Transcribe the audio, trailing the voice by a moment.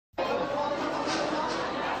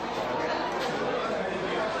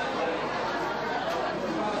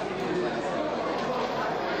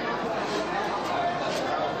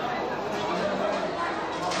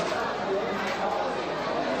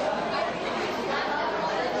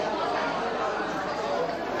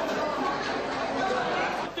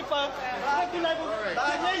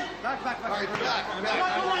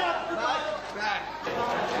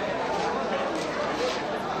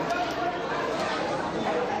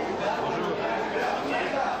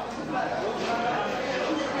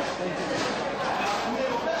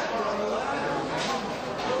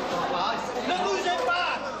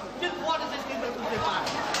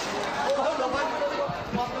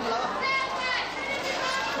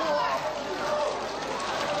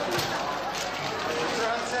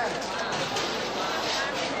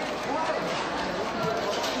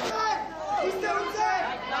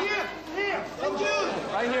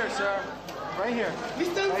Right here, sir. Right here.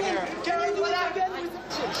 Mr. Right here. Can you do it again?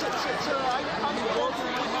 Sure.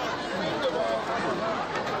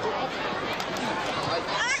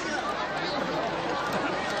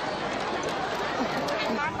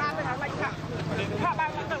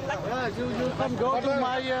 You come go to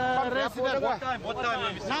my residence. What time?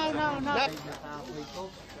 No.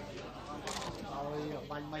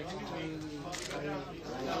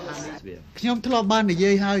 ខ្ញុំធ្លាប់បាននិ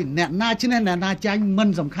យាយហើយអ្នកណាឈ្នះអ្នកណាចាញ់មិន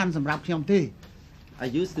សំខាន់សម្រាប់ខ្ញុំទេ I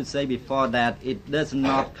used to say before that it does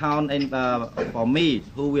not count for me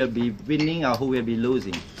who will be winning or who will be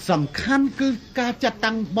losing. សំខាន់គឺការចាត់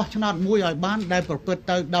តាំងបោះឆ្នោតមួយឲ្យបានដែលប្រព្រឹត្ត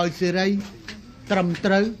ទៅដោយសេរីត្រឹម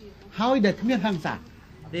ត្រូវហើយដែលគ្មានហិង្សា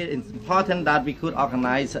It is important that we could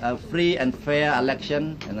organize a free and fair election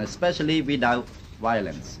and especially without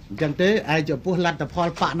violence. អញ្ចឹងទេឯចំពោះលទ្ធផល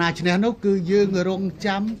បកណាឈ្នះនោះគឺយើងរង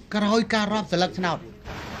ចាំក្រោយការរាប់ស្លឹកឆ្នោត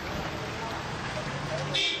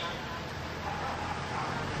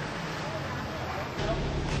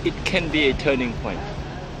It can be a turning point.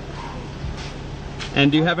 And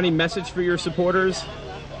do you have any message for your supporters?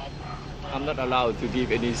 I'm not allowed to give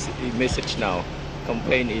any message now.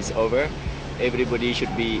 Campaign is over. Everybody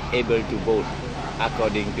should be able to vote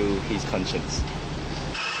according to his conscience.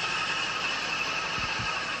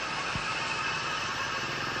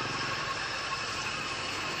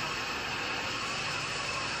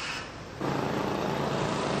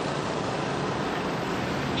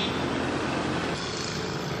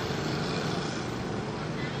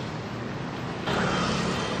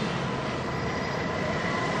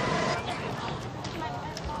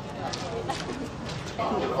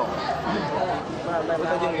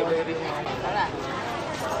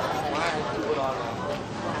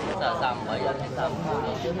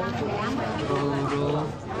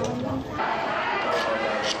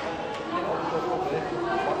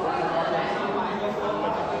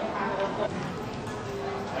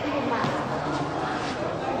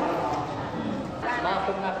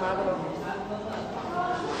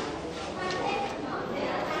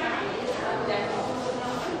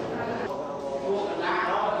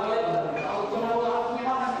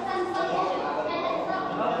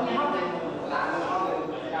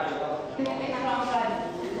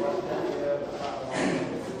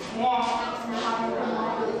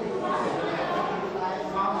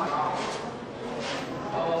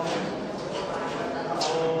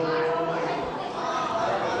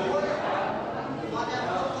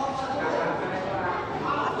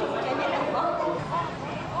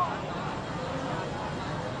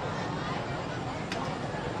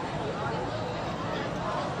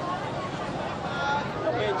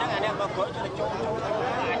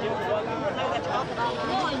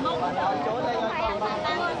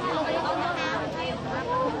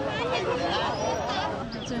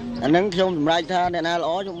 Anh nângខ្ញុំសម្រេចថាអ្នកណាល្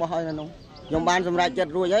អខ្ញុំបោះឲ្យនៅនោះខ្ញុំបានសម្រេចចិត្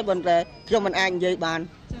តរួចហើយប៉ុន្តែខ្ញុំមិនអាចនិយាយបាន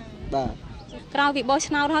បាទក្រោយពីបោះ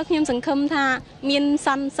ឆ្នោតហើយខ្ញុំសង្ឃឹមថាមានស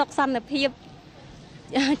ន្តិសុខសន្តិភាព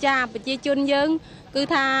ចាប្រជាជនយើងគឺ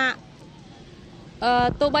ថា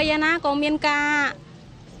ទោះបីយ៉ាងណាក៏មានការ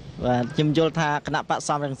បាទខ្ញុំយល់ថាគណៈបក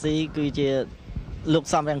សំរងស៊ីគឺជាលោក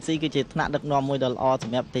សំរងស៊ីគឺជាថ្នាក់ដឹកនាំមួយដ៏ល្អស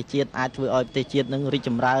ម្រាប់ប្រទេសជាតិអាចធ្វើឲ្យប្រទេសជាតិនឹងរីកច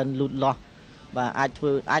ម្រើនលូតលាស់បាទ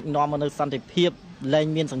អាចនាំមកនូវសន្តិភាពលែង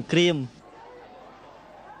មានសង្គ្រាម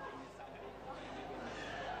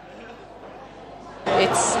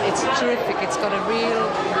It's terrific. It's got a real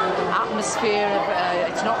atmosphere.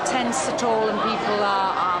 It's not tense at all, and people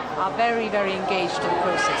are very, very engaged in the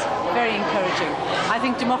process. Very encouraging. I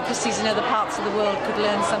think democracies in other parts of the world could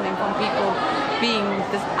learn something from people being,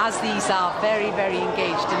 as these are, very, very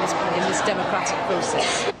engaged in this democratic process.